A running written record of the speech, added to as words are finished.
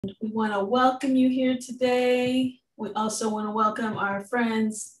We want to welcome you here today. We also want to welcome our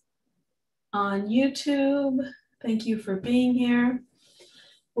friends on YouTube. Thank you for being here.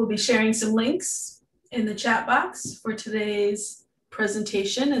 We'll be sharing some links in the chat box for today's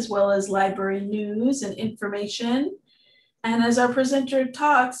presentation, as well as library news and information. And as our presenter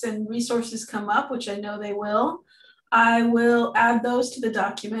talks and resources come up, which I know they will, I will add those to the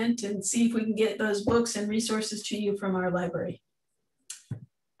document and see if we can get those books and resources to you from our library.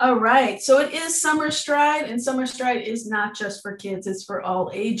 All right, so it is Summer Stride, and Summer Stride is not just for kids, it's for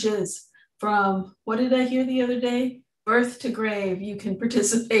all ages. From, what did I hear the other day? Birth to grave, you can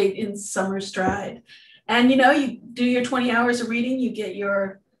participate in Summer Stride. And you know, you do your 20 hours of reading, you get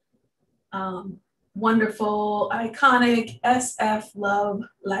your wonderful, iconic SF Love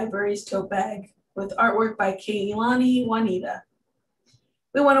Libraries tote bag with artwork by Keilani Juanita.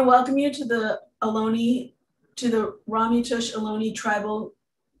 We want to welcome you to the Ramaytush Ohlone tribal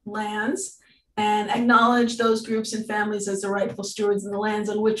lands and acknowledge those groups and families as the rightful stewards of the lands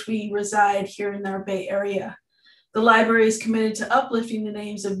on which we reside here in our Bay Area. The library is committed to uplifting the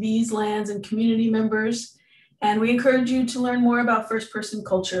names of these lands and community members, and we encourage you to learn more about first-person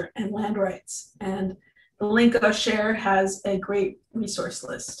culture and land rights. And the link I'll share has a great resource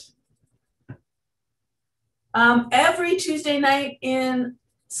list. Every Tuesday night in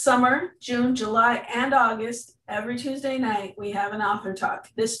summer, June, July, and August, every Tuesday night, we have an author talk.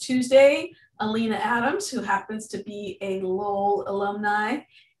 This Tuesday, Alina Adams, who happens to be a Lowell alumni,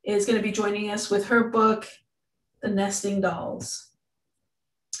 is going to be joining us with her book, The Nesting Dolls.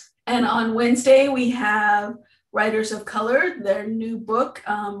 And on Wednesday, we have Writers of Color, their new book.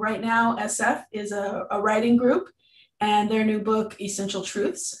 Right now, SF is a writing group, and their new book, Essential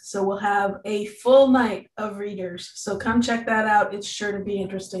Truths. So we'll have a full night of readers. So come check that out. It's sure to be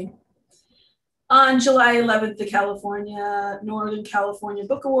interesting. On July 11th, the Northern California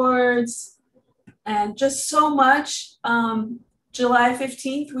Book Awards, and just so much. July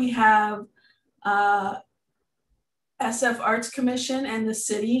 15th, we have SF Arts Commission and the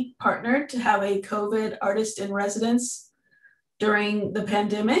city partnered to have a COVID artist in residence during the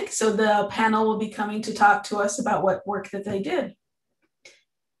pandemic. So the panel will be coming to talk to us about what work that they did.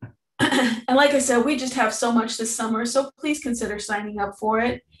 And like I said, we just have so much this summer, so please consider signing up for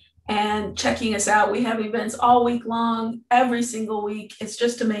it and checking us out. We have events all week long, every single week. It's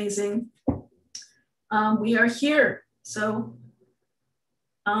just amazing. We are here, so,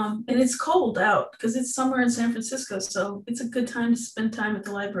 and it's cold out because it's summer in San Francisco, so it's a good time to spend time at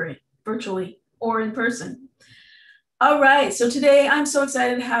the library, virtually or in person. All right, so today I'm so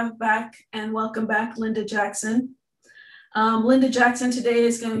excited to have back and welcome back Linda Jackson. Linda Jackson today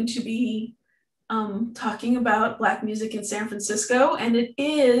is going to be talking about Black music in San Francisco, and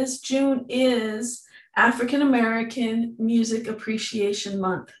June is African American Music Appreciation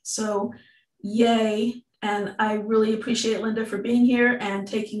Month. So yay, and I really appreciate Linda for being here and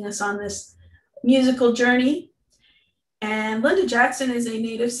taking us on this musical journey. And Linda Jackson is a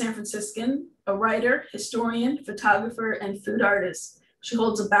native San Franciscan, a writer, historian, photographer, and food artist. She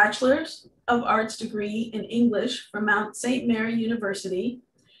holds a Bachelor's of Arts degree in English from Mount St. Mary University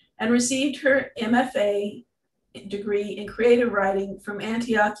and received her MFA degree in creative writing from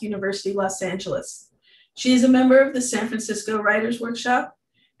Antioch University, Los Angeles. She is a member of the San Francisco Writers Workshop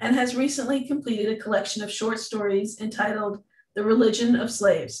and has recently completed a collection of short stories entitled The Religion of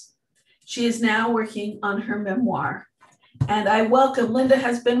Slaves. She is now working on her memoir. And I welcome, Linda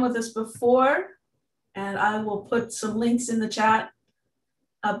has been with us before, and I will put some links in the chat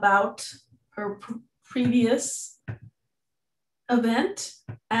about her previous event.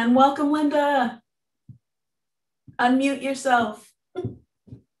 And welcome, Linda. Unmute yourself.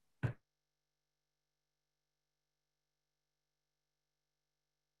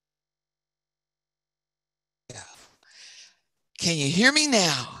 Can you hear me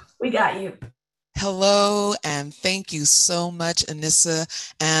now? We got you. Hello, and thank you so much, Anissa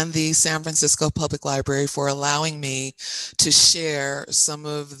and the San Francisco Public Library, for allowing me to share some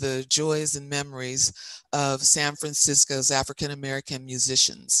of the joys and memories of San Francisco's African American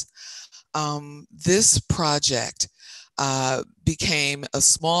musicians. This project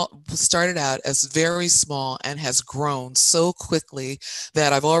started out as very small and has grown so quickly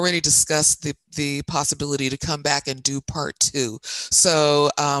that I've already discussed the possibility to come back and do part 2.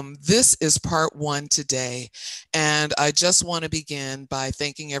 So this is part 1 today. And I just want to begin by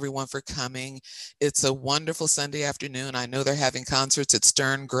thanking everyone for coming. It's a wonderful Sunday afternoon. I know they're having concerts at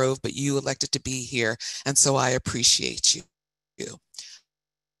Stern Grove, but you elected to be here. And so I appreciate you.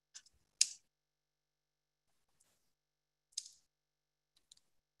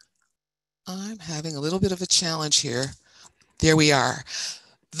 I'm having a little bit of a challenge here. There we are.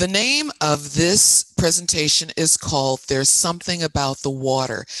 The name of this presentation is called There's Something About the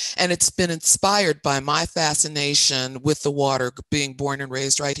Water, and it's been inspired by my fascination with the water, being born and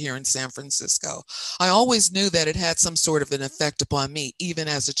raised right here in San Francisco. I always knew that it had some sort of an effect upon me, even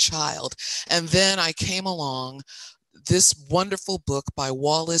as a child. And then I came along this wonderful book by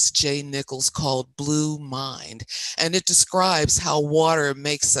Wallace J. Nichols called Blue Mind. And it describes how water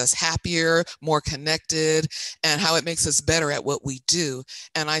makes us happier, more connected, and how it makes us better at what we do.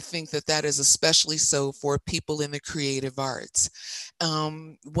 And I think that that is especially so for people in the creative arts.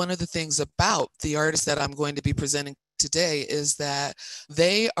 One of the things about the artists that I'm going to be presenting today is that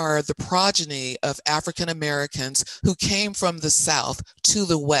they are the progeny of African Americans who came from the South to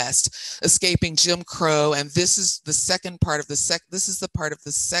the West, escaping Jim Crow. And this is the second part of this is the part of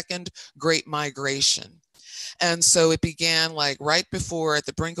the second Great Migration. And so it began like right before, at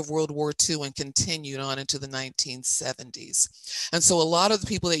the brink of World War II, and continued on into the 1970s. And so a lot of the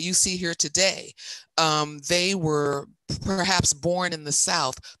people that you see here today, they were perhaps born in the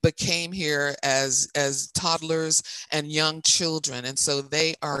South, but came here as toddlers and young children. And so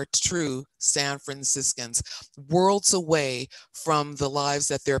they are true San Franciscans, worlds away from the lives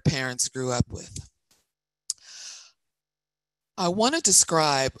that their parents grew up with. I want to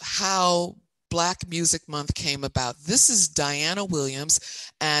describe how Black Music Month came about. This is Diana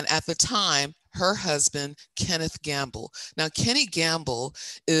Williams, and at the time, her husband, Kenneth Gamble. Now, Kenny Gamble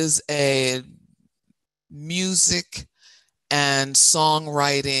is a music and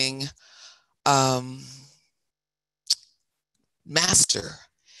songwriting master.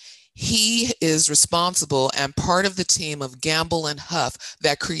 He is responsible and part of the team of Gamble and Huff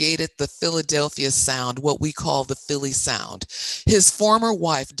that created the Philadelphia sound, what we call the Philly sound. His former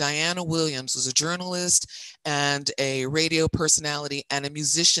wife, Diana Williams, was a journalist and a radio personality and a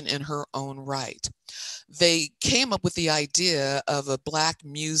musician in her own right. They came up with the idea of a Black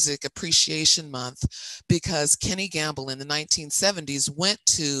Music Appreciation Month because Kenny Gamble in the 1970s went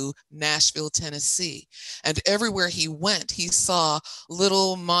to Nashville, Tennessee. And everywhere he went, he saw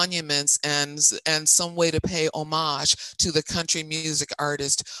little monuments and some way to pay homage to the country music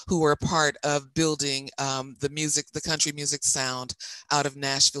artists who were a part of building the country music sound out of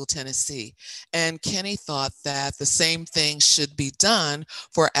Nashville, Tennessee. And Kenny thought that the same thing should be done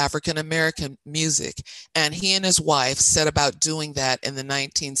for African American music. And he and his wife set about doing that in the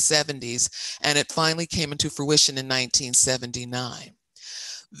 1970s, and it finally came into fruition in 1979.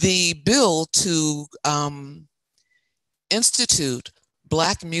 The bill to institute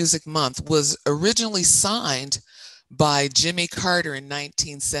Black Music Month was originally signed by Jimmy Carter in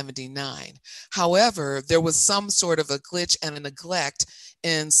 1979. However, there was some sort of a glitch and a neglect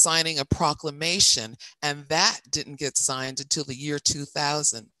in signing a proclamation, and that didn't get signed until the year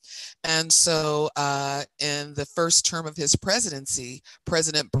 2000. And so in the first term of his presidency,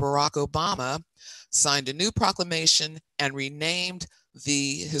 President Barack Obama signed a new proclamation and renamed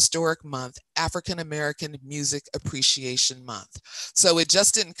the historic month African American Music Appreciation Month. So it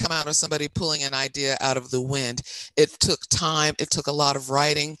just didn't come out of somebody pulling an idea out of the wind. It took time, it took a lot of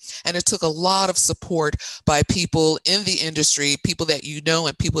writing, and it took a lot of support by people in the industry, people that you know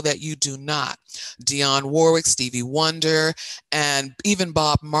and people that you do not. Dionne Warwick, Stevie Wonder, and even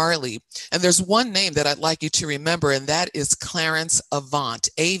Bob Marley. And there's one name that I'd like you to remember, and that is Clarence Avant,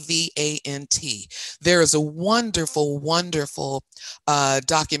 A-V-A-N-T. There is a wonderful, wonderful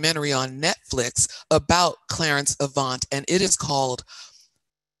documentary on Netflix about Clarence Avant, and it is called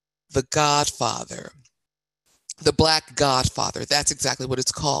The Godfather. The Black Godfather, that's exactly what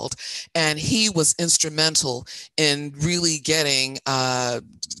it's called. And he was instrumental in really getting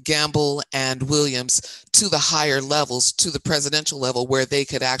Gamble and Williams to the higher levels, to the presidential level, where they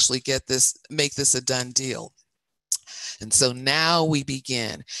could actually make this a done deal. And so now we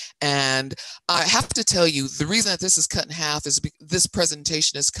begin. And I have to tell you, the reason that this is cut in half this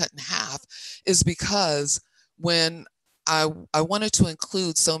presentation is cut in half is because when I wanted to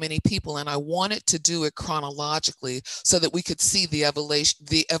include so many people, and I wanted to do it chronologically so that we could see the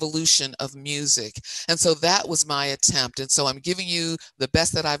evolution of music. And so that was my attempt. And so I'm giving you the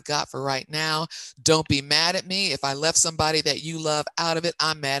best that I've got for right now. Don't be mad at me. If I left somebody that you love out of it,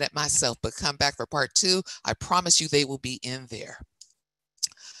 I'm mad at myself. But come back for part 2. I promise you they will be in there.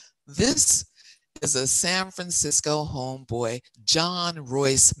 This is a San Francisco homeboy, John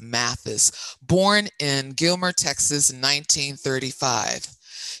Royce Mathis, born in Gilmer, Texas in 1935.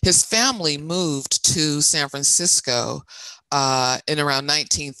 His family moved to San Francisco in around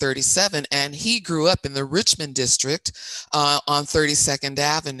 1937, and he grew up in the Richmond district on 32nd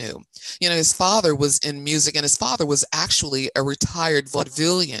Avenue. You know, his father was in music, and his father was actually a retired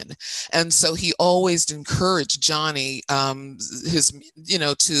vaudevillian, and so he always encouraged Johnny,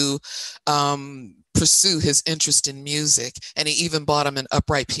 to pursue his interest in music, and he even bought him an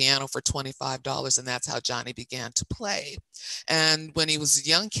upright piano for $25, and that's how Johnny began to play. And when he was a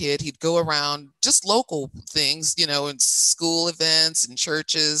young kid, he'd go around just local things, you know, in school events and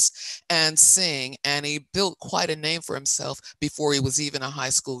churches and sing. And he built quite a name for himself before he was even a high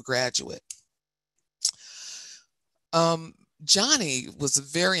school graduate. Johnny was a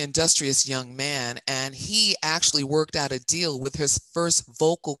very industrious young man, and he actually worked out a deal with his first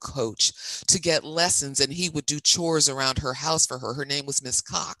vocal coach to get lessons, and he would do chores around her house for her. Her name was Miss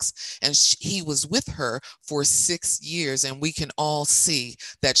Cox, and he was with her for 6 years, and we can all see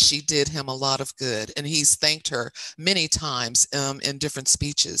that she did him a lot of good, and he's thanked her many times in different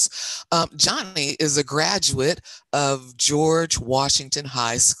speeches. Johnny is a graduate of George Washington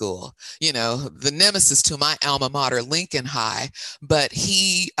High School, you know, the nemesis to my alma mater, Lincoln High. But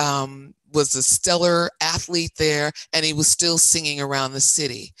he was a stellar athlete there, and he was still singing around the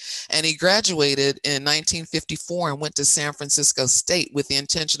city. And he graduated in 1954 and went to San Francisco State with the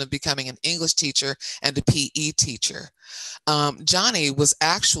intention of becoming an English teacher and a PE teacher. Johnny was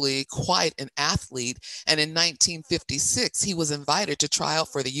actually quite an athlete, and in 1956 he was invited to try out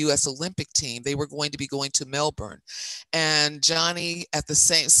for the U.S. Olympic team. They were going to be going to Melbourne, and Johnny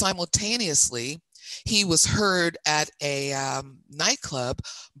simultaneously, he was heard at a nightclub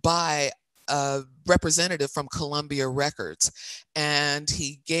by a representative from Columbia Records, and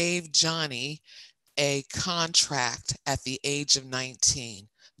he gave Johnny a contract at the age of 19.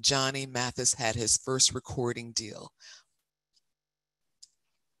 Johnny Mathis had his first recording deal.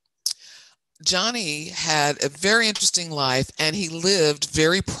 Johnny had a very interesting life, and he lived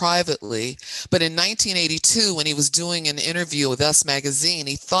very privately. But in 1982, when he was doing an interview with Us Magazine,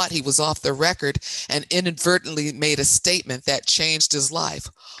 he thought he was off the record and inadvertently made a statement that changed his life.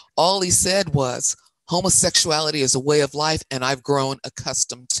 All he said was, "Homosexuality is a way of life, and I've grown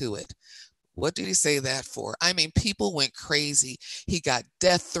accustomed to it." What did he say that for? I mean, people went crazy. He got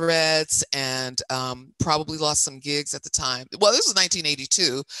death threats and probably lost some gigs at the time. Well, this was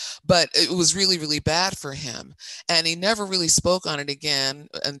 1982, but it was really, really bad for him. And he never really spoke on it again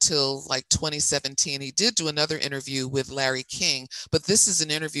until like 2017. He did do another interview with Larry King, but this is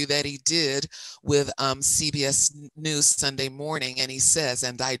an interview that he did with CBS News Sunday Morning. And he says,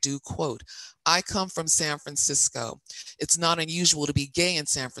 and I do quote, "I come from San Francisco. It's not unusual to be gay in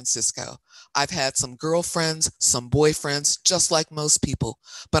San Francisco. I've had some girlfriends, some boyfriends, just like most people,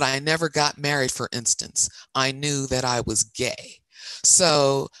 but I never got married, for instance. I knew that I was gay."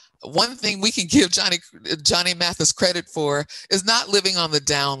 So one thing we can give Johnny Mathis credit for is not living on the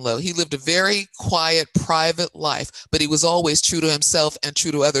down low. He lived a very quiet, private life, but he was always true to himself and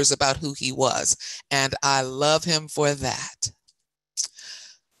true to others about who he was. And I love him for that.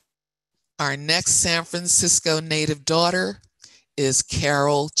 Our next San Francisco native daughter is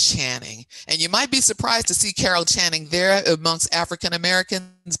Carol Channing. And you might be surprised to see Carol Channing there amongst African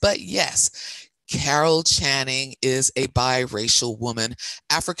Americans, but yes, Carol Channing is a biracial woman,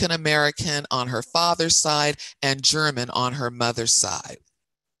 African American on her father's side and German on her mother's side.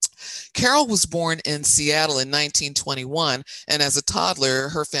 Carol was born in Seattle in 1921, and as a toddler,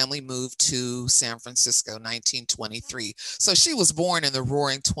 her family moved to San Francisco, 1923. So she was born in the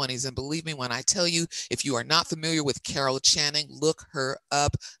roaring 20s, and believe me when I tell you, if you are not familiar with Carol Channing, look her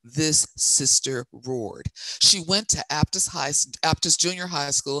up. This sister roared. She went to Aptos Junior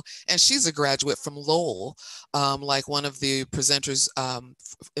High School, and she's a graduate from Lowell, like one of the presenters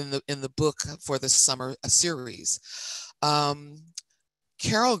in the book for the summer series.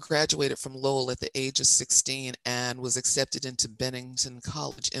 Carol graduated from Lowell at the age of 16 and was accepted into Bennington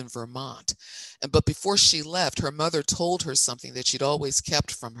College in Vermont. But before she left, her mother told her something that she'd always kept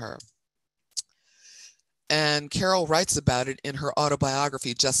from her. And Carol writes about it in her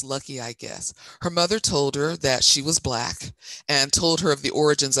autobiography, Just Lucky, I Guess. Her mother told her that she was Black and told her of the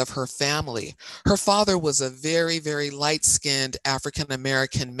origins of her family. Her father was a very, very light-skinned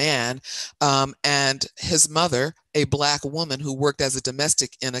African-American man, and his mother, a Black woman who worked as a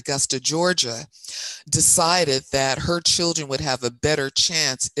domestic in Augusta, Georgia, decided that her children would have a better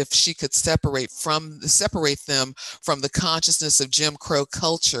chance if she could separate them from the consciousness of Jim Crow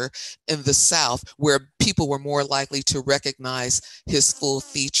culture in the South, where people were more likely to recognize his full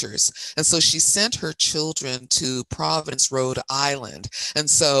features. And so she sent her children to Providence, Rhode Island. And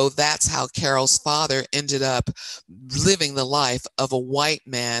so that's how Carol's father ended up living the life of a white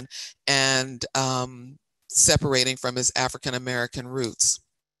man and separating from his African American roots.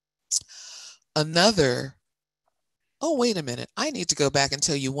 Another, oh, wait a minute. I need to go back and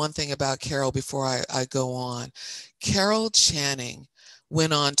tell you one thing about Carol before I go on. Carol Channing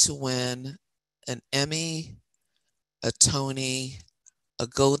went on to win an Emmy, a Tony, a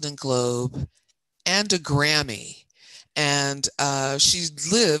Golden Globe, and a Grammy. And she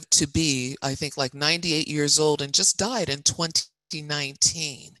lived to be, I think, like 98 years old and just died in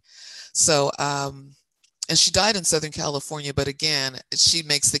 2019. So, and she died in Southern California, but again, she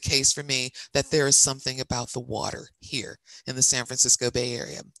makes the case for me that there is something about the water here in the San Francisco Bay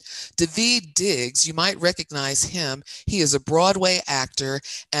Area. Daveed Diggs, you might recognize him. He is a Broadway actor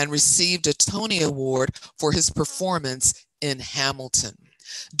and received a Tony Award for his performance in Hamilton.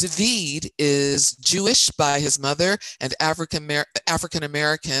 Daveed is Jewish by his mother and African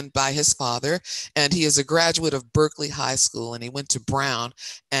American by his father, and he is a graduate of Berkeley High School, and he went to Brown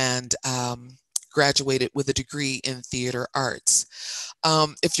and graduated with a degree in theater arts.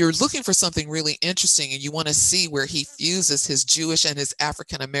 If you're looking for something really interesting and you want to see where he fuses his Jewish and his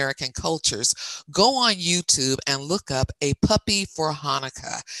African American cultures, go on YouTube and look up A Puppy for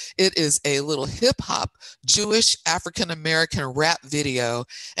Hanukkah. It is a little hip hop Jewish African American rap video,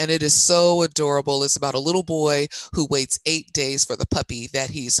 and it is so adorable. It's about a little boy who waits 8 days for the puppy that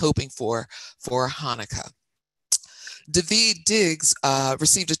he's hoping for Hanukkah. Daveed Diggs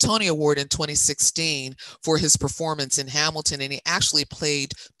received a Tony Award in 2016 for his performance in Hamilton, and he actually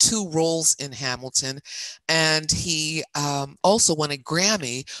played 2 roles in Hamilton. And he also won a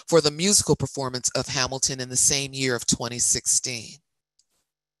Grammy for the musical performance of Hamilton in the same year of 2016.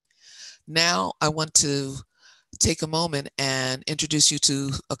 Now I want to take a moment and introduce you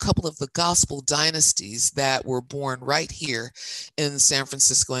to a couple of the gospel dynasties that were born right here in the San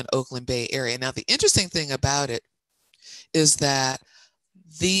Francisco and Oakland Bay area. Now, the interesting thing about it is that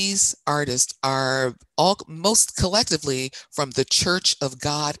these artists are all most collectively from the Church of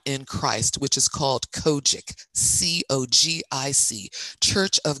God in Christ, which is called COGIC, C-O-G-I-C,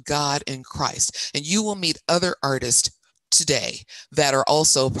 Church of God in Christ. And you will meet other artists today that are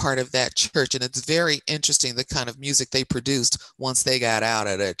also part of that church. And it's very interesting the kind of music they produced once they got out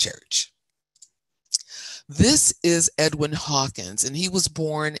of that church. This is Edwin Hawkins, and he was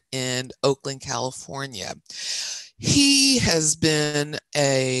born in Oakland, California. He has been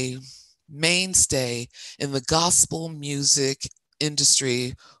a mainstay in the gospel music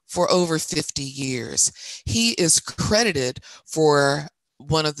industry for over 50 years. He is credited for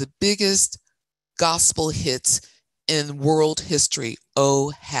one of the biggest gospel hits in world history, Oh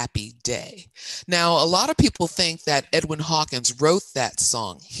Happy Day. Now, a lot of people think that Edwin Hawkins wrote that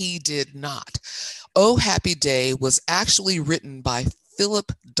song. He did not. Oh Happy Day was actually written by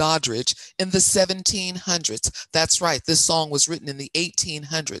Philip Doddridge in the 1700s. That's right, this song was written in the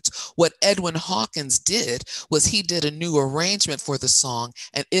 1800s. What Edwin Hawkins did was he did a new arrangement for the song,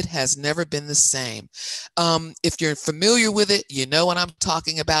 and it has never been the same. If you're familiar with it, you know what I'm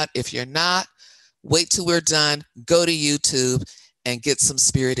talking about. If you're not, wait till we're done, go to YouTube and get some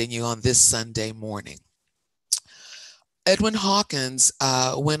spirit in you on this Sunday morning. Edwin Hawkins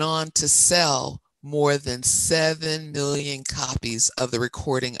went on to sell more than 7 million copies of the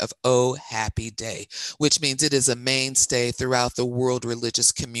recording of Oh Happy Day, which means it is a mainstay throughout the world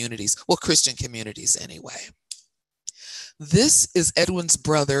religious communities, well, Christian communities anyway. This is Edwin's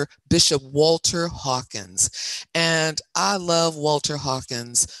brother, Bishop Walter Hawkins. And I love Walter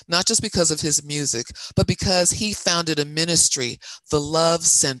Hawkins, not just because of his music, but because he founded a ministry, the Love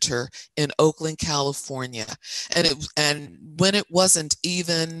Center in Oakland, California. And when it wasn't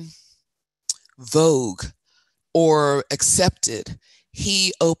even vogue or accepted,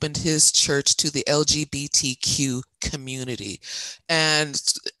 he opened his church to the LGBTQ community, and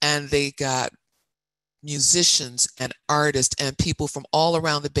they got musicians and artists and people from all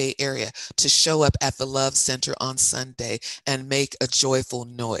around the Bay Area to show up at the Love Center on Sunday and make a joyful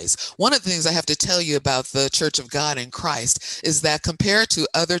noise. One of the things I have to tell you about the Church of God in Christ is that compared to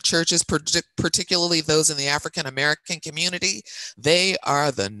other churches, particularly those in the African American community, they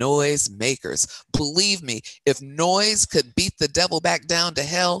are the noise makers. Believe me, if noise could beat the devil back down to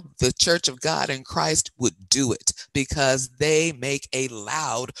hell, the Church of God in Christ would do it, because they make a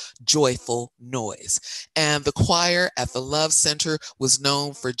loud, joyful noise. And the choir at the Love Center was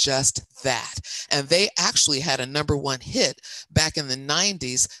known for just that. And they actually had a #1 hit back in the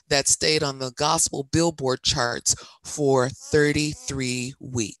 90s that stayed on the gospel Billboard charts for 33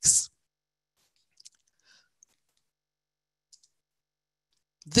 weeks.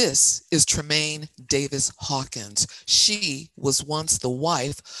 This is Tremaine Davis Hawkins. She was once the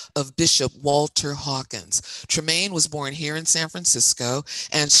wife of Bishop Walter Hawkins. Tremaine was born here in San Francisco,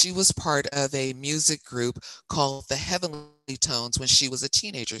 and she was part of a music group called the Heavenly Tones when she was a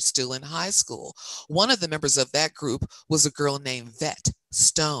teenager, still in high school. One of the members of that group was a girl named Vet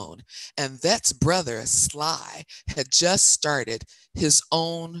Stone, and Vet's brother, Sly, had just started his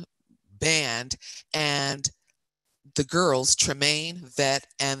own band, and the girls, Tremaine, Vet,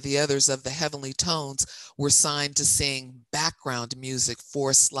 and the others of the Heavenly Tones, were signed to sing background music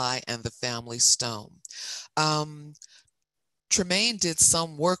for Sly and the Family Stone. Um, Tremaine did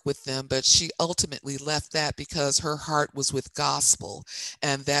some work with them, but she ultimately left that because her heart was with gospel,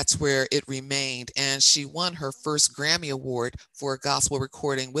 and that's where it remained. And she won her first Grammy Award for a gospel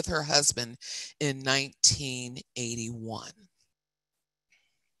recording with her husband in 1981.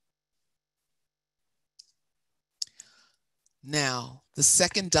 Now, the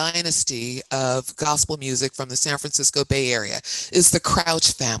second dynasty of gospel music from the San Francisco Bay Area is the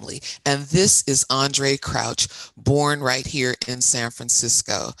Crouch family. And this is Andre Crouch, born right here in San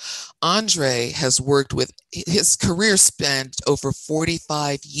Francisco. Andre has worked with, his career spanned over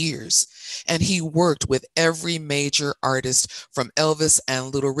 45 years, and he worked with every major artist from Elvis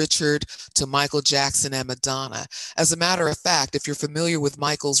and Little Richard to Michael Jackson and Madonna. As a matter of fact, if you're familiar with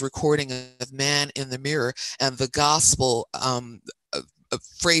Michael's recording of Man in the Mirror and the gospel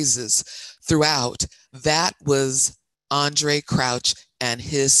phrases throughout, that was Andre Crouch and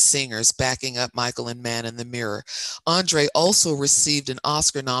his singers backing up Michael and Man in the Mirror. Andre also received an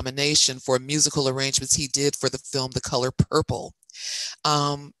Oscar nomination for musical arrangements he did for the film The Color Purple.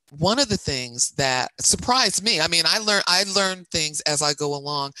 One of the things that surprised me, I mean, I learned things as I go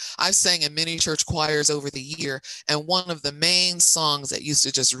along. I've sang in many church choirs over the year, and one of the main songs that used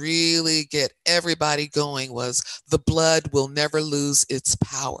to just really get everybody going was "The Blood Will Never Lose Its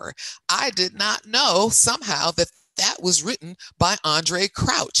Power." I did not know somehow that that was written by Andre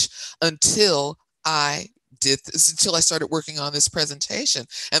Crouch until I did this, until I started working on this presentation.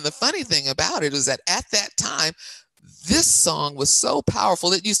 And the funny thing about it is that at that time, this song was so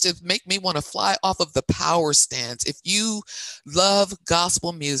powerful, it used to make me want to fly off of the power stands. If you love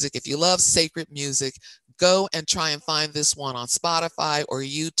gospel music, if you love sacred music, go and try and find this one on Spotify or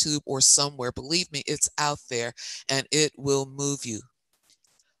YouTube or somewhere. Believe me, it's out there and it will move you.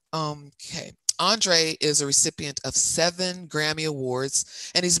 Okay. Andre is a recipient of 7 Grammy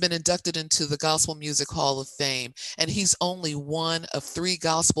Awards, and he's been inducted into the Gospel Music Hall of Fame. And he's only one of 3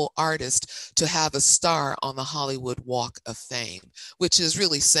 gospel artists to have a star on the Hollywood Walk of Fame, which is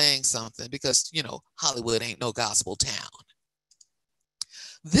really saying something because, you know, Hollywood ain't no gospel town.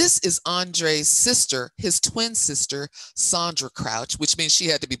 This is Andre's sister, his twin sister, Sandra Crouch, which means she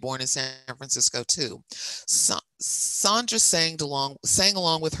had to be born in San Francisco too. Sandra sang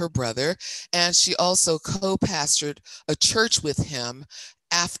along with her brother, and she also co-pastored a church with him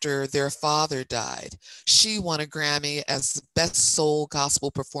after their father died. She won a Grammy as the Best Soul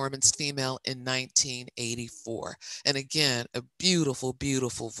Gospel Performance Female in 1984. And again, a beautiful,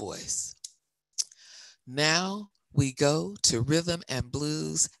 beautiful voice. Now we go to rhythm and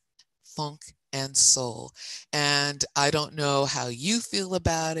blues, funk and soul. And I don't know how you feel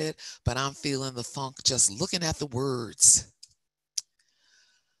about it, but I'm feeling the funk just looking at the words.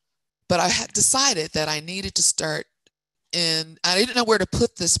 But I had decided that I needed to start in, I didn't know where to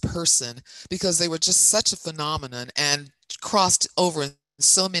put this person because they were just such a phenomenon and crossed over in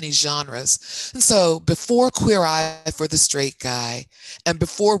so many genres. And so before Queer Eye for the Straight Guy and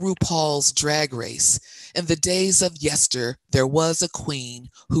before RuPaul's Drag Race, in the days of yester, there was a queen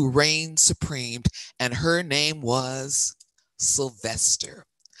who reigned supreme, and her name was Sylvester.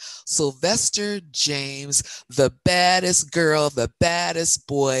 Sylvester James, the baddest girl, the baddest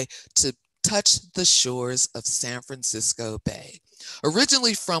boy to touch the shores of San Francisco Bay.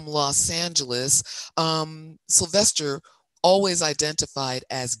 Originally from Los Angeles, Sylvester always identified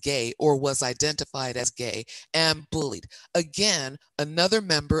as gay or was identified as gay and bullied. Again, another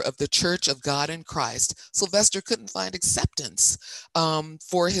member of the Church of God in Christ, Sylvester couldn't find acceptance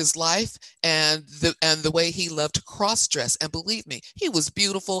for his life and the way he loved to cross-dress. And believe me, he was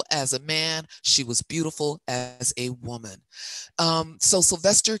beautiful as a man. She was beautiful as a woman. So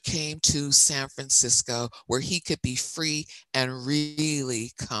Sylvester came to San Francisco where he could be free and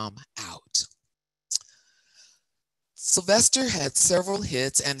really come out. Sylvester had several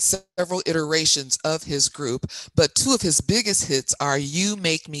hits and several iterations of his group, but 2 of his biggest hits are You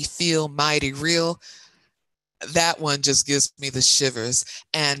Make Me Feel Mighty Real. That one just gives me the shivers,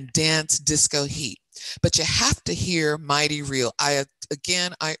 and Dance Disco Heat. But you have to hear Mighty Real. I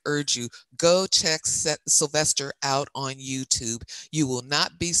urge you, go check Sylvester out on YouTube. You will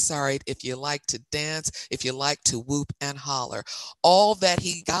not be sorry if you like to dance, if you like to whoop and holler. All that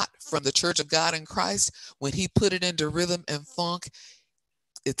he got from the Church of God in Christ, when he put it into rhythm and funk,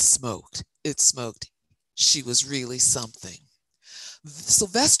 it smoked. It smoked. She was really something.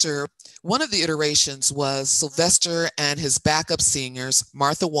 Sylvester, one of the iterations was Sylvester and his backup singers,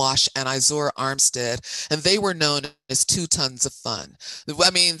 Martha Wash and Izora Armstead, and they were known as 2 tons of fun. I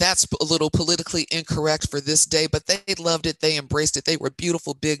mean, that's a little politically incorrect for this day, but they loved it. They embraced it. They were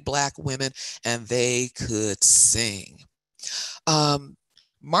beautiful, big black women, and they could sing. Um,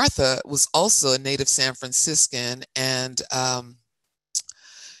 Martha was also a native San Franciscan and a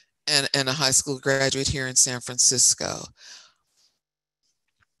high school graduate here in San Francisco.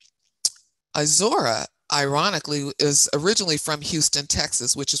 Izora, ironically, is originally from Houston,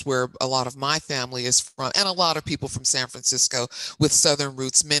 Texas, which is where a lot of my family is from, and a lot of people from San Francisco with Southern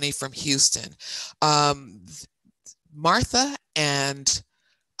roots, many from Houston. Martha and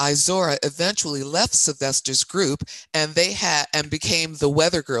Izora eventually left Sylvester's group and became the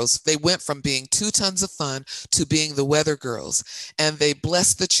Weather Girls. They went from being 2 tons of fun to being the Weather Girls. And they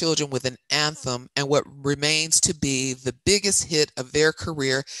blessed the children with an anthem and what remains to be the biggest hit of their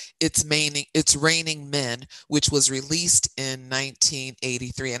career, It's Raining Men, which was released in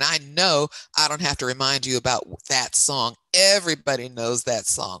 1983. And I know I don't have to remind you about that song. Everybody knows that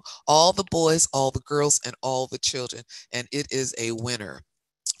song. All the boys, all the girls, and all the children. And it is a winner.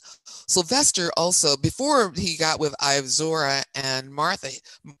 Sylvester also, before he got with Izora and Martha,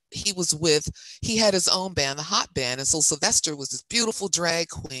 he had his own band, the Hot Band. And so Sylvester was this beautiful drag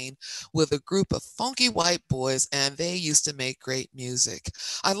queen with a group of funky white boys, and they used to make great music.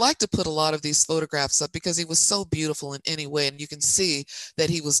 I like to put a lot of these photographs up because he was so beautiful in any way. And you can see that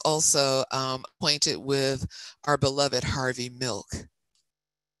he was also acquainted with our beloved Harvey Milk.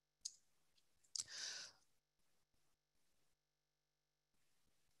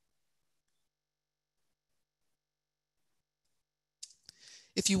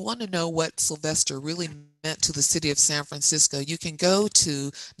 If you want to know what Sylvester really meant to the city of San Francisco, you can go to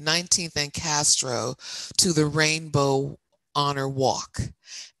 19th and Castro to the Rainbow Honor Walk.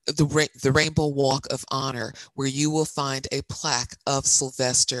 The Rainbow Walk of Honor, where you will find a plaque of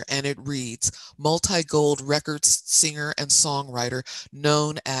Sylvester, and it reads, multi-gold records singer and songwriter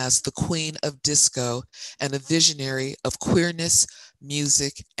known as the Queen of Disco and a visionary of queerness,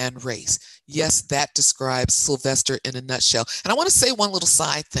 music, and race. Yes, that describes Sylvester in a nutshell. And I want to say one little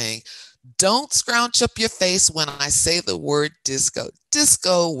side thing. Don't scrounge up your face when I say the word disco.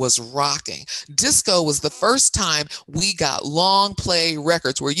 Disco was rocking. Disco was the first time we got long play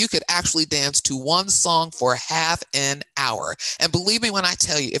records where you could actually dance to one song for half an hour. And believe me when I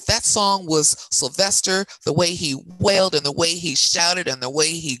tell you, if that song was Sylvester, the way he wailed and the way he shouted and the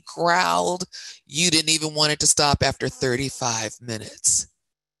way he growled, you didn't even want it to stop after 35 minutes.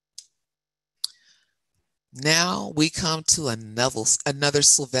 Now we come to another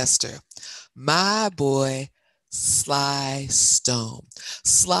Sylvester, my boy, Sly Stone.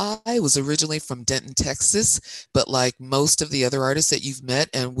 Sly was originally from Denton, Texas, but like most of the other artists that you've met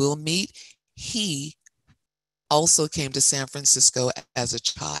and will meet, he also came to San Francisco as a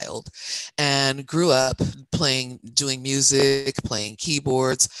child and grew up doing music, playing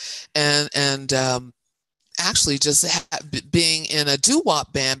keyboards, and actually just being in a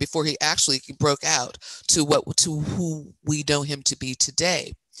doo-wop band before he actually broke out to who we know him to be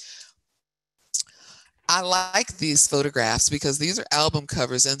today. I like these photographs because these are album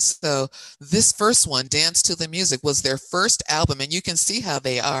covers. And so this first one, Dance to the Music, was their first album. And you can see how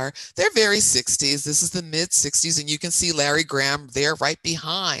they are. They're very 60s. This is the mid 60s. And you can see Larry Graham there right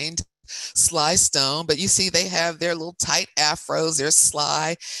behind Sly Stone. But you see they have their little tight afros. They're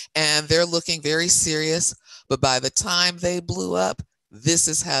Sly and they're looking very serious. But by the time they blew up, this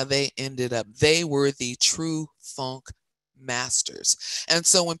is how they ended up. They were the true funk masters. And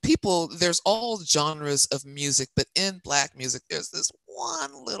so when there's all genres of music, but in Black music, there's this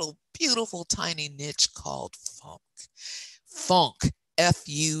one little beautiful tiny niche called funk. Funk,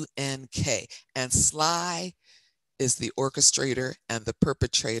 F-U-N-K. And Sly is the orchestrator and the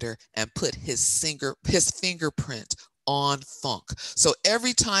perpetrator and put his fingerprint on funk. So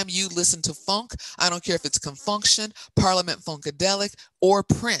every time you listen to funk, I don't care if it's Confunction, Parliament Funkadelic, or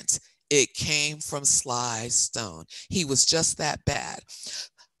Prince, it came from Sly Stone. He was just that bad.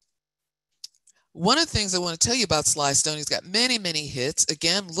 One of the things I want to tell you about Sly Stone, he's got many, many hits.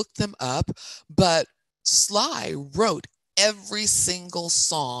 Again, look them up. But Sly wrote every single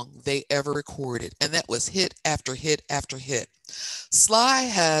song they ever recorded, and that was hit after hit after hit. Sly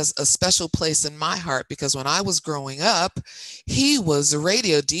has a special place in my heart because when I was growing up, he was a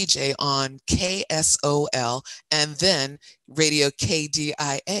radio DJ on KSOL and then radio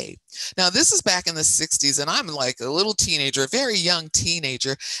KDIA. Now, this is back in the 60s, and I'm like a little teenager, a very young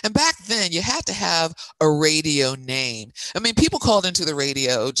teenager. And back then, you had to have a radio name. I mean, people called into the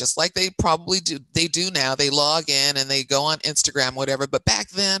radio just like they probably do. They do now. They log in and they go on Instagram, whatever. But back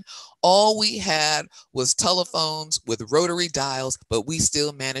then, all we had was telephones with rotary dials, but we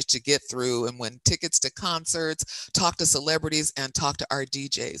still managed to get through and win tickets to concerts, talk to celebrities, and talk to our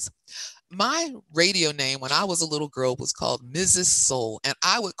DJs. My radio name when I was a little girl was called Mrs. Soul, and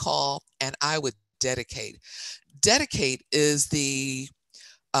I would call and I would dedicate. Dedicate is the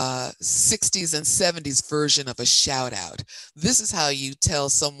 60s and 70s version of a shout out. This is how you tell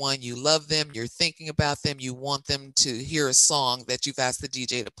someone you love them, you're thinking about them, you want them to hear a song that you've asked the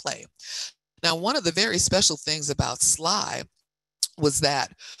DJ to play. Now, one of the very special things about Sly was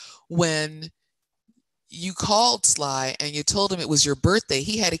that when you called Sly and you told him it was your birthday,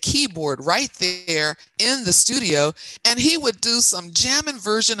 he had a keyboard right there in the studio, and he would do some jamming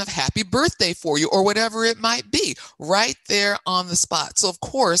version of Happy Birthday for you or whatever it might be right there on the spot. So, of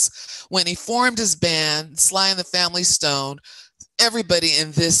course, when he formed his band, Sly and the Family Stone, everybody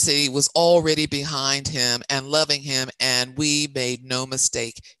in this city was already behind him and loving him, and we made no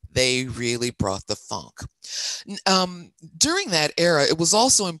mistake. They really brought the funk. During that era, it was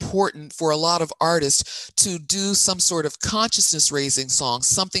also important for a lot of artists to do some sort of consciousness raising song,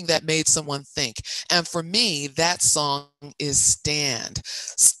 something that made someone think. And for me, that song is Stand.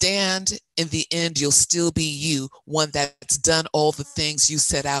 Stand, in the end, you'll still be you, one that's done all the things you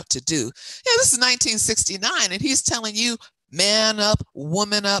set out to do. Yeah, this is 1969, and he's telling you, man up,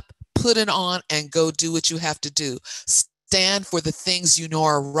 woman up, put it on, and go do what you have to do. Stand for the things you know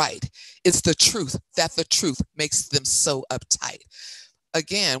are right. It's the truth that the truth makes them so uptight.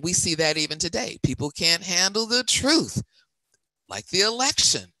 Again, we see that even today. People can't handle the truth, like the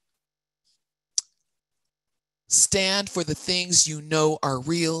election. Stand for the things you know are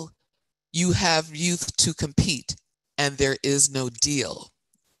real. You have youth to compete, and there is no deal.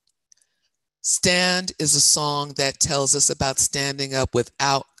 Stand is a song that tells us about standing up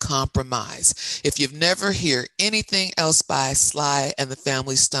without compromise. If you've never heard anything else by Sly and the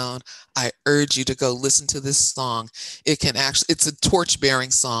Family Stone, I urge you to go listen to this song. It's a torch-bearing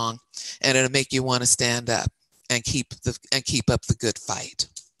song, and it'll make you want to stand up and keep up the good fight.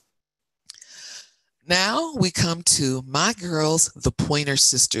 Now we come to my girls, the Pointer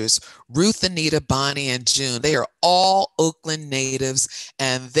Sisters, Ruth, Anita, Bonnie, and June. They are all Oakland natives,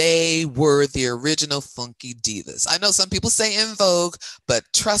 and they were the original funky divas. I know some people say in vogue, but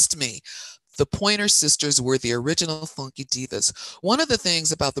trust me, the Pointer Sisters were the original funky divas. One of the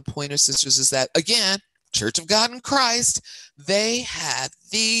things about the Pointer Sisters is that, again, Church of God in Christ, they had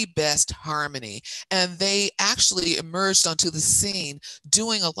the best harmony, and they actually emerged onto the scene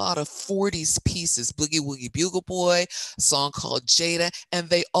doing a lot of 40s pieces, Boogie Woogie Bugle Boy, a song called Jada, and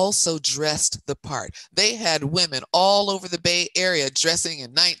they also dressed the part. They had women all over the Bay Area dressing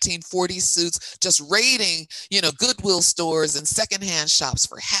in 1940s suits, just raiding, Goodwill stores and secondhand shops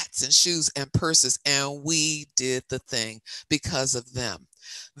for hats and shoes and purses, and we did the thing because of them.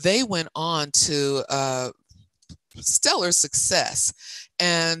 They went on to stellar success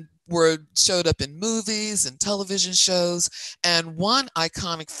and showed up in movies and television shows. And one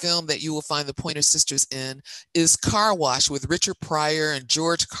iconic film that you will find the Pointer Sisters in is Car Wash with Richard Pryor and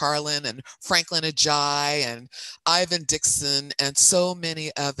George Carlin and Franklin Ajayi and Ivan Dixon and so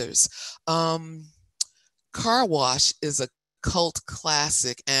many others. Car Wash is a cult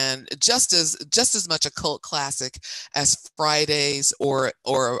classic, and just as much a cult classic as Fridays or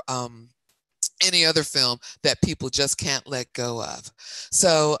any other film that people just can't let go of.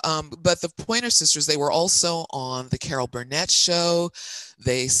 So, but the Pointer Sisters, they were also on the Carol Burnett show.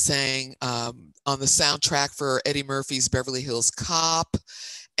 They sang on the soundtrack for Eddie Murphy's Beverly Hills Cop,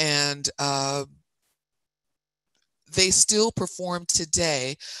 and they still perform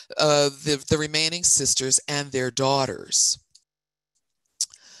today, the remaining sisters and their daughters.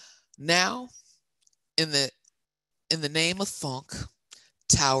 Now, in the name of funk,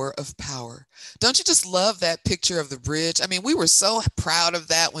 Tower of Power. Don't you just love that picture of the bridge? I mean, we were so proud of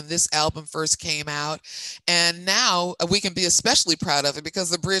that when this album first came out, and now we can be especially proud of it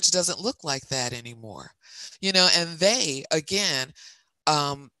because the bridge doesn't look like that anymore. And they, again,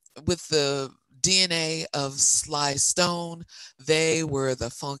 with the DNA of Sly Stone. They were the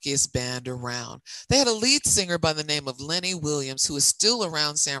funkiest band around. They had a lead singer by the name of Lenny Williams, who is still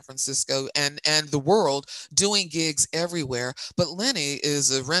around San Francisco and the world, doing gigs everywhere. But Lenny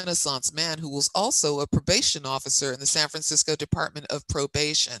is a Renaissance man who was also a probation officer in the San Francisco Department of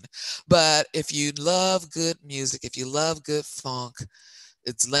Probation. But if you love good music, if you love good funk,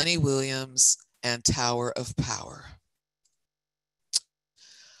 it's Lenny Williams and Tower of Power.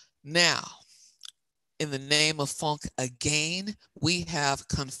 Now, in the name of funk again, we have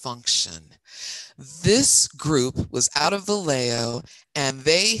Confunction. This group was out of Vallejo, and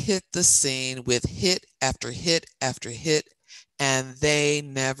they hit the scene with hit after hit after hit, and they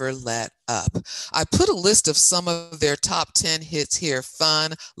never let up. I put a list of some of their top 10 hits here: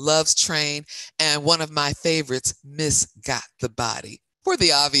 Fun, Love's Train, and one of my favorites, Miss Got the Body, for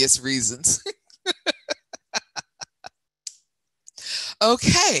the obvious reasons.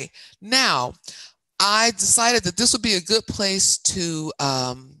 Okay, now I decided that this would be a good place to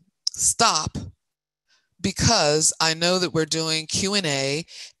stop, because I know that we're doing Q&A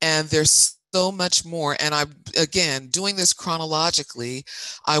and there's so much more. And again, doing this chronologically,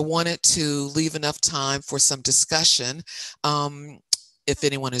 I wanted to leave enough time for some discussion if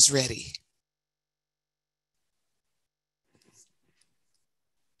anyone is ready.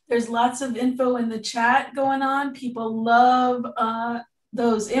 There's lots of info in the chat going on. People love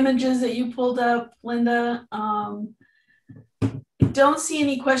those images that you pulled up, Linda. Don't see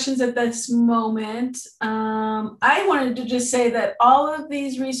any questions at this moment. I wanted to just say that all of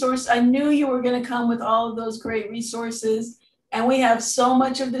these resources, I knew you were going to come with all of those great resources. And we have so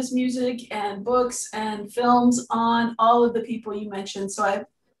much of this music and books and films on all of the people you mentioned. So I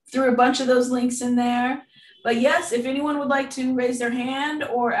threw a bunch of those links in there. But yes, if anyone would like to raise their hand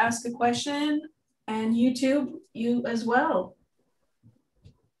or ask a question, and YouTube, you as well.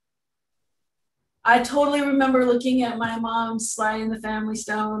 I totally remember looking at my mom's Sly and the Family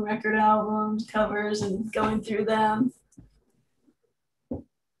Stone record albums, covers, and going through them.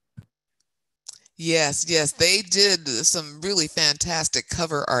 Yes, yes, they did some really fantastic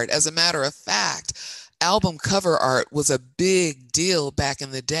cover art. As a matter of fact, album cover art was a big deal back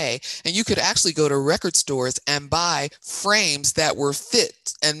in the day, and you could actually go to record stores and buy frames that were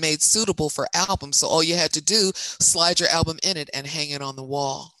fit and made suitable for albums. So all you had to do, slide your album in it and hang it on the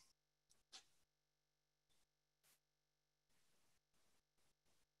wall.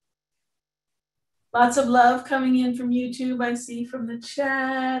 Lots of love coming in from YouTube, I see from the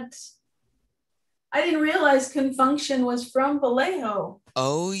chat. I didn't realize Confunction was from Vallejo.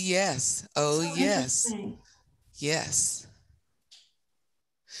 Oh, yes. Oh, so yes. Yes.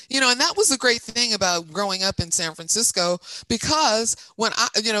 You know, and that was the great thing about growing up in San Francisco, because when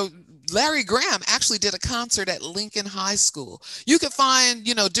Larry Graham actually did a concert at Lincoln High School. You could find,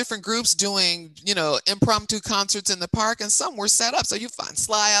 different groups doing, impromptu concerts in the park, and some were set up. So you find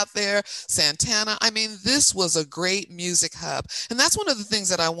Sly out there, Santana. I mean, this was a great music hub. And that's one of the things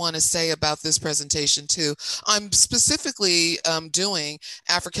that I want to say about this presentation too. I'm specifically doing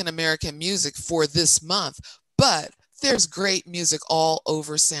African American music for this month, but there's great music all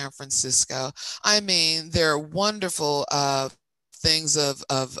over San Francisco. I mean, there are wonderful things of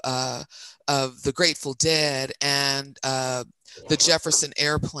the Grateful Dead and the Jefferson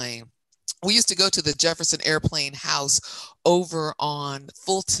Airplane. We used to go to the Jefferson Airplane House over on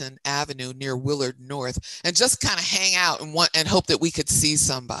Fulton Avenue near Willard North and just kind of hang out and hope that we could see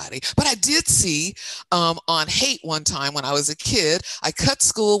somebody. But I did see on Haight one time when I was a kid. I cut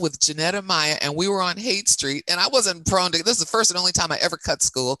school with Janetta Maya, and we were on Haight Street, and I wasn't prone to, this is the first and only time I ever cut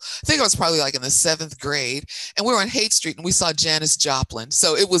school. I think I was probably like in the 7th grade, and we were on Haight Street and we saw Janis Joplin.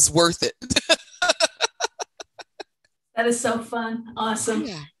 So it was worth it. That is so fun. Awesome.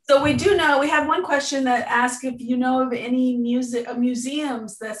 Yeah. So we have one question that asks if you know of any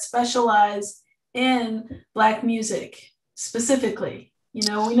museums that specialize in Black music specifically. We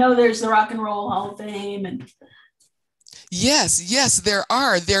know there's the Rock and Roll Hall of Fame and Yes, there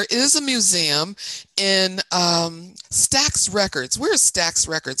are. There is a museum in Stax Records. Where's Stax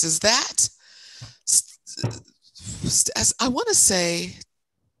Records? Is that, I want to say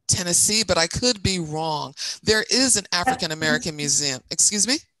Tennessee, but I could be wrong. There is an African American museum. Excuse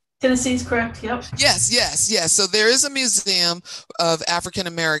me? Tennessee's correct. Yep. Yes. So there is a museum of African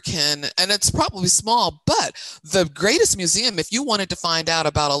American, and it's probably small, but the greatest museum, if you wanted to find out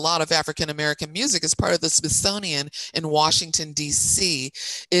about a lot of African American music, is part of the Smithsonian in Washington, D.C.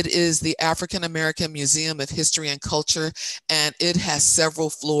 It is the African American Museum of History and Culture, and it has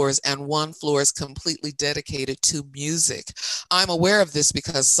several floors, and one floor is completely dedicated to music. I'm aware of this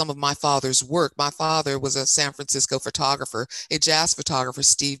because some of my father's work. My father was a San Francisco photographer, a jazz photographer,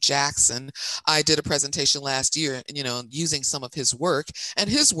 Steve Jackson. I did a presentation last year, using some of his work, and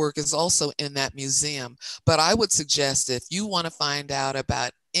his work is also in that museum. But I would suggest if you want to find out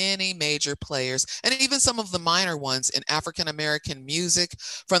about any major players, and even some of the minor ones in African American music,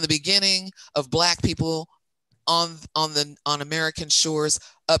 from the beginning of Black people on American shores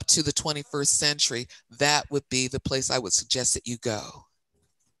up to the 21st century, that would be the place I would suggest that you go.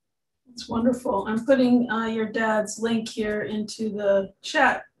 It's wonderful. I'm putting your dad's link here into the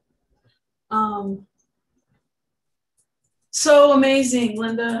chat. So amazing,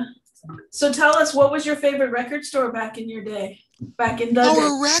 Linda. So tell us, what was your favorite record store back in your day? Back in the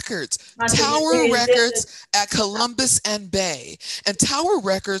Tower Records at Columbus and Bay. And Tower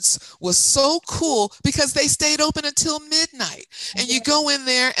Records was so cool because they stayed open until midnight. And you go in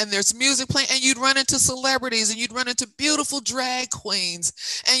there and there's music playing, and you'd run into celebrities, and you'd run into beautiful drag queens,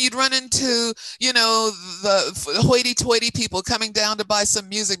 and you'd run into, the hoity-toity people coming down to buy some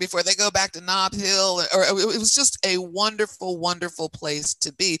music before they go back to Nob Hill. Or it was just a wonderful, wonderful place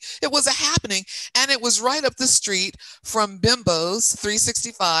to be. It was a happening, and it was right up the street from Bimbo's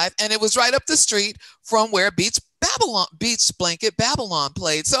 365, and it was right up the street from where Beach Blanket Babylon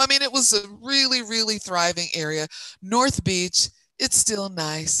played. So I mean, it was a really, really thriving area. North Beach, it's still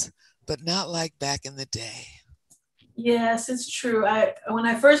nice, but not like back in the day. Yes, it's true. When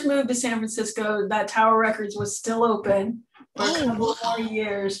I first moved to San Francisco, that Tower Records was still open for a couple more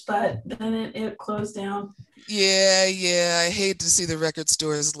years, but then it closed down. Yeah, I hate to see the record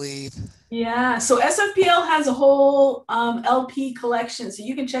stores leave. Yeah, so SFPL has a whole LP collection, so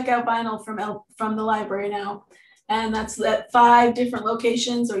you can check out vinyl from the library now, and that's at 5 different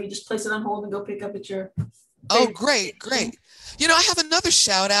locations, or you just place it on hold and go pick up at your. Oh, great. I have another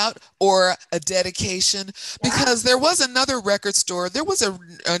shout out or a dedication, because there was another record store. There was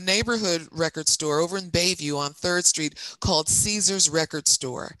a neighborhood record store over in Bayview on 3rd Street called Caesar's Record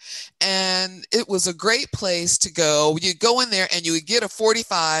Store. And it was a great place to go. You go in there and you would get a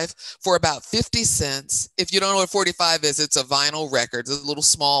 45 for about 50 cents. If you don't know what 45 is, it's a vinyl record. It's a little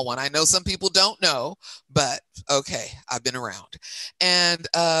small one. I know some people don't know, but okay, I've been around. And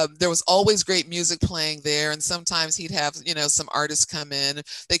there was always great music playing there. And sometimes he'd have, some artists come in.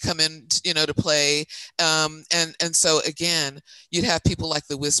 They come in, to play. And so again, you'd have people like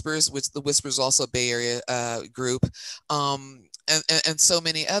the Whispers, which the Whispers also a Bay Area group. And so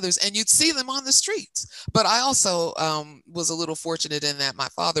many others, and you'd see them on the streets. But I also was a little fortunate in that my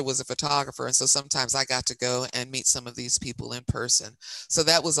father was a photographer, and so sometimes I got to go and meet some of these people in person. So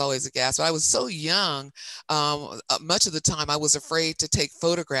that was always a gas. But I was so young, much of the time I was afraid to take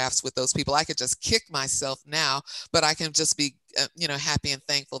photographs with those people. I could just kick myself now, but I can just be, happy and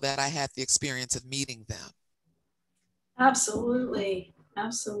thankful that I had the experience of meeting them. Absolutely.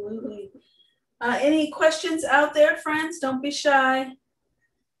 Any questions out there, friends? Don't be shy.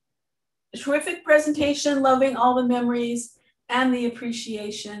 A terrific presentation, loving all the memories and the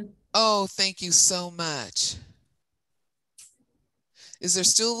appreciation. Oh, thank you so much. Is there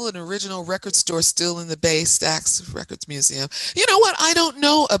still an original record store still in the Bay, Stax Records Museum? You know what? I don't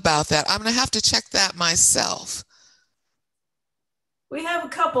know about that. I'm going to have to check that myself. We have a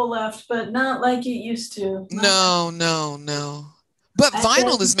couple left, but not like it used to. No. But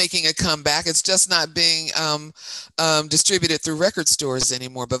vinyl is making a comeback. It's just not being distributed through record stores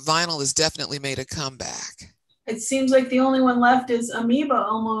anymore. But vinyl has definitely made a comeback. It seems like the only one left is Amoeba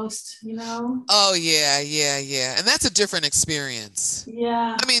almost, Oh, yeah. And that's a different experience.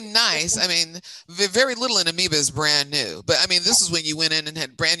 Yeah. I mean, nice. I mean, very little in Amoeba is brand new. But I mean, this is when you went in and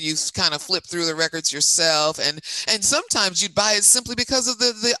had brand new, kind of flipped through the records yourself. And sometimes you'd buy it simply because of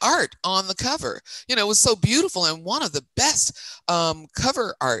the art on the cover. It was so beautiful. And one of the best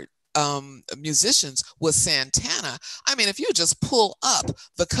cover art musicians was Santana. I mean, if you just pull up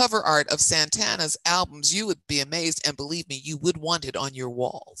the cover art of Santana's albums, you would be amazed, and believe me, you would want it on your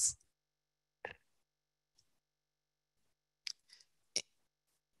walls.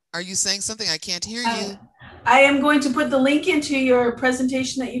 Are you saying something? I can't hear you. I am going to put the link into your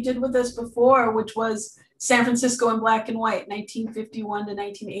presentation that you did with us before, which was San Francisco in black and white, 1951 to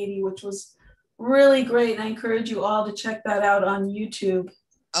 1980, which was really great. And I encourage you all to check that out on YouTube.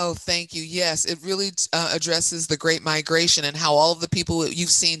 Oh, thank you. Yes, it really addresses the Great Migration and how all of the people that you've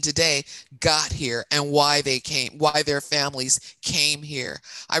seen today got here and why they came, why their families came here.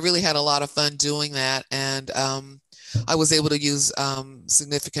 I really had a lot of fun doing that, and I was able to use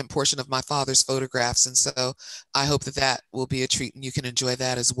significant portion of my father's photographs, and so I hope that will be a treat and you can enjoy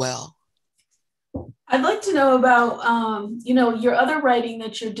that as well. I'd like to know about, your other writing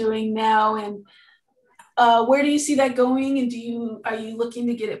that you're doing now, and Where do you see that going? And are you looking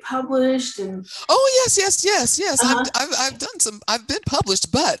to get it published? And Oh yes, yes, yes, yes. uh-huh. I've done some. I've been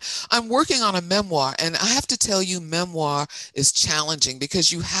published, but I'm working on a memoir, and I have to tell you, memoir is challenging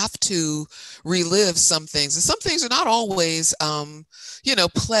because you have to relive some things, and some things are not always,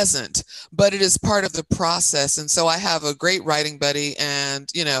 pleasant, but it is part of the process. And so I have a great writing buddy, and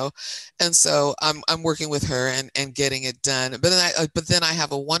and so I'm working with her and getting it done. But then I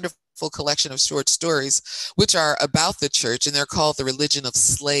have a wonderful collection of short stories which are about the church, and they're called The Religion of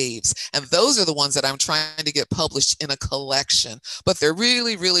Slaves. And those are the ones that I'm trying to get published in a collection. But they're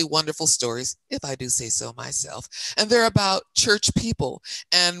really, really wonderful stories, if I do say so myself. And they're about church people.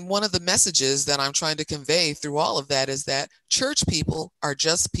 And one of the messages that I'm trying to convey through all of that is that church people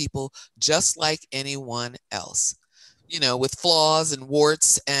just like anyone else. With flaws and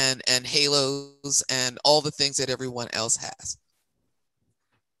warts and halos and all the things that everyone else has.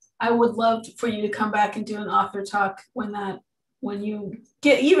 I would love for you to come back and do an author talk when you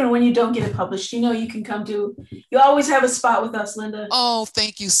get, even when you don't get it published. You can come do. You always have a spot with us, Linda. Oh,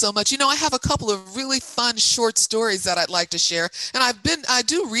 thank you so much. I have a couple of really fun short stories that I'd like to share. And I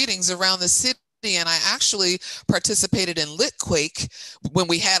do readings around the city. And I actually participated in Litquake when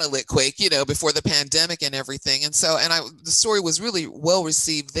we had a Litquake, before the pandemic and everything. And so, the story was really well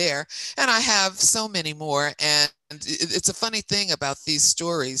received there. And I have so many more. And it's a funny thing about these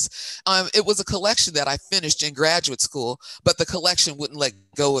stories. It was a collection that I finished in graduate school, but the collection wouldn't let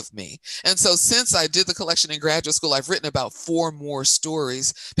go of me. And so since I did the collection in graduate school, I've written about 4 more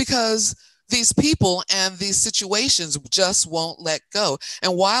stories because these people and these situations just won't let go.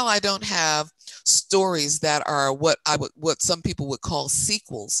 And while I don't have stories that are what some people would call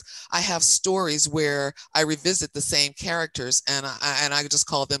sequels, I have stories where I revisit the same characters, and I just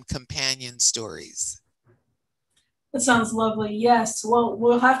call them companion stories. That sounds lovely. Yes. Well,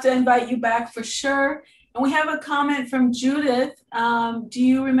 we'll have to invite you back for sure. And we have a comment from Judith. Do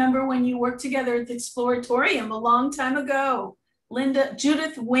you remember when you worked together at the Exploratorium a long time ago?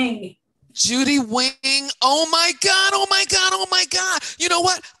 Judith Wing. Judy Wing. Oh my God. Oh my God. Oh my God. You know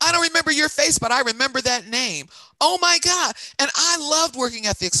what? I don't remember your face, but I remember that name. Oh my God. And I loved working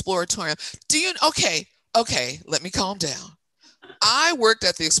at the Exploratorium. Okay, let me calm down. I worked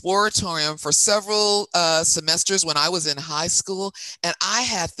at the Exploratorium for several semesters when I was in high school, and I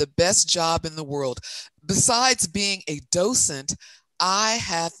had the best job in the world. Besides being a docent, I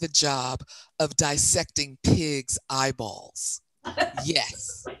had the job of dissecting pigs' eyeballs.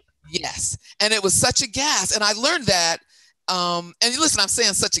 Yes, yes. And it was such a gas. And I learned that. And listen, I'm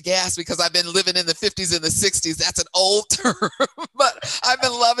saying such a gas because I've been living in the 50s and the 60s. That's an old term, but I've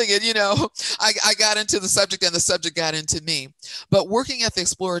been loving it. I got into the subject and the subject got into me. But working at the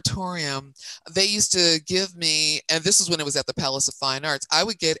Exploratorium, they used to give me, and this is when it was at the Palace of Fine Arts, I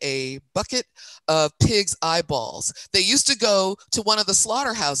would get a bucket of pigs' eyeballs. They used to go to one of the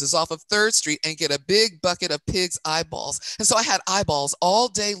slaughterhouses off of 3rd Street and get a big bucket of pigs' eyeballs. And so I had eyeballs all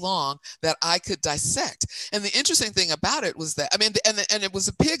day long that I could dissect. And the interesting thing about it was that, and it was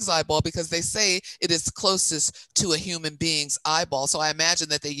a pig's eyeball because they say it is closest to a human being's eyeball. So I imagine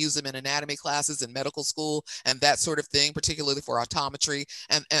that they use them in anatomy classes in medical school and that sort of thing, particularly for optometry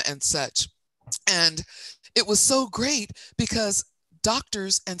and such. And it was so great because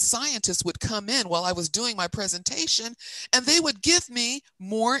doctors and scientists would come in while I was doing my presentation and they would give me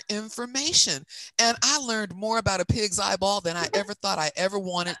more information. And I learned more about a pig's eyeball than I ever thought I ever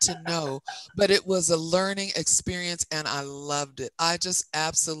wanted to know. But it was a learning experience and I loved it. I just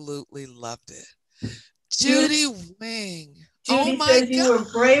absolutely loved it. Judy Wing. Judy Oh my says you God.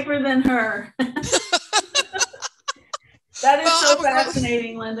 were braver than her. That is so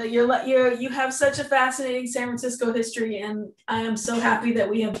fascinating, Linda. You have such a fascinating San Francisco history, and I am so happy that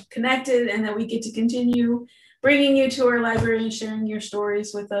we have connected and that we get to continue bringing you to our library and sharing your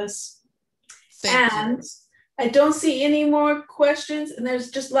stories with us. Thank you. I don't see any more questions, and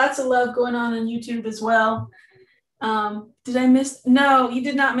there's just lots of love going on YouTube as well. Did I miss? No, you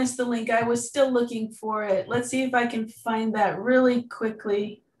did not miss the link. I was still looking for it. Let's see if I can find that really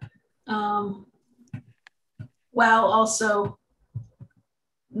quickly. While also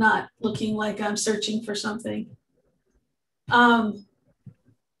not looking like I'm searching for something.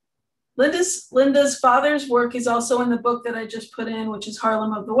 Linda's father's work is also in the book that I just put in, which is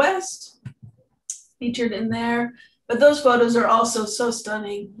Harlem of the West, featured in there. But those photos are also so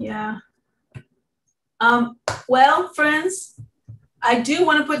stunning. Yeah. Well, friends, I do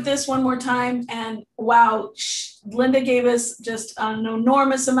want to put this one more time. And wow, Linda gave us just an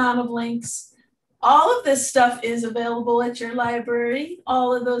enormous amount of links. All of this stuff is available at your library,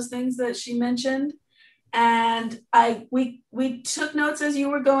 all of those things that she mentioned. and we took notes as you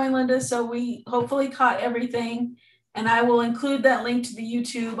were going, Linda, so we hopefully caught everything. And I will include that link to the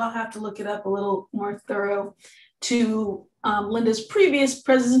YouTube. I'll have to look it up a little more thorough, to Linda's previous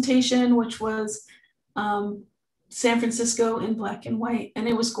presentation, which was San Francisco in black and white, and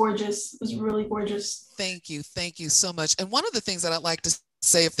it was gorgeous. It was really gorgeous. Thank you. Thank you so much. And one of the things that I'd like to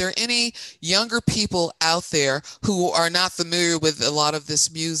say, if there are any younger people out there who are not familiar with a lot of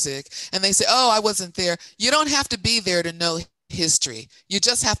this music and they say, oh, I wasn't there, you don't have to be there to know history. You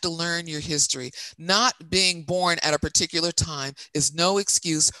just have to learn your history. Not being born at a particular time is no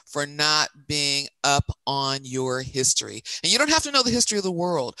excuse for not being up on your history. And you don't have to know the history of the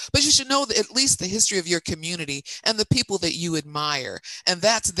world, but you should know at least the history of your community and the people that you admire. And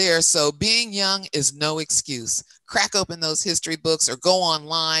that's there. So being young is no excuse. Crack open those history books or go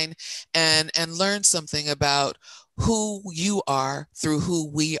online and learn something about who you are through who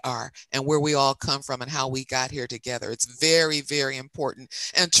we are and where we all come from and how we got here together. It's very, very important.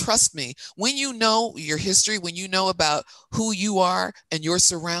 And trust me, when you know your history, when you know about who you are and your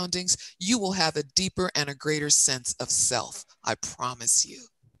surroundings, you will have a deeper and a greater sense of self. I promise you.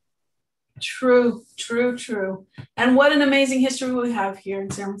 True, true, true. And what an amazing history we have here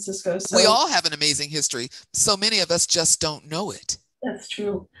in San Francisco. So we all have an amazing history. So many of us just don't know it. That's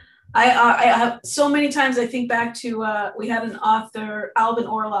true. I have so many times I think back to we had an author, Alvin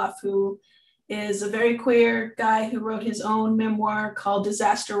Orloff, who is a very queer guy who wrote his own memoir called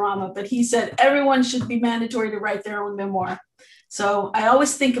Disasterama, but he said everyone should be mandatory to write their own memoir. So I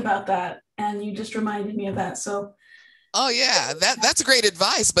always think about that, and you just reminded me of that. So oh yeah, that's great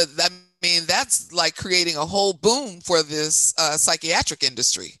advice, but I mean that's like creating a whole boom for this psychiatric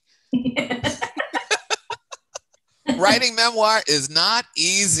industry. Writing memoir is not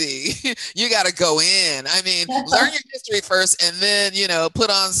easy. You got to go in. I mean, learn your history first and then,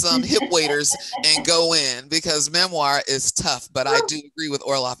 put on some hip waders and go in, because memoir is tough. But I do agree with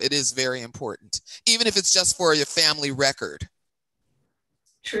Orloff. It is very important, even if it's just for your family record.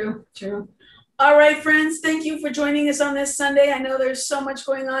 True, true. All right, friends, thank you for joining us on this Sunday. I know there's so much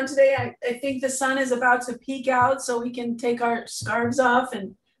going on today. I think the sun is about to peek out, so we can take our scarves off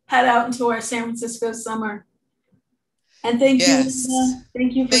and head out into our San Francisco summer. And thank you.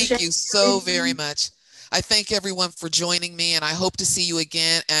 Thank you. Thank you so very much. I thank everyone for joining me, and I hope to see you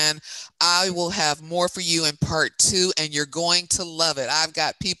again. And I will have more for you in part 2, and you're going to love it. I've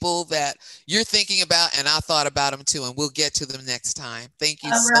got people that you're thinking about, and I thought about them too, and we'll get to them next time. Thank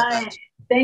you so much.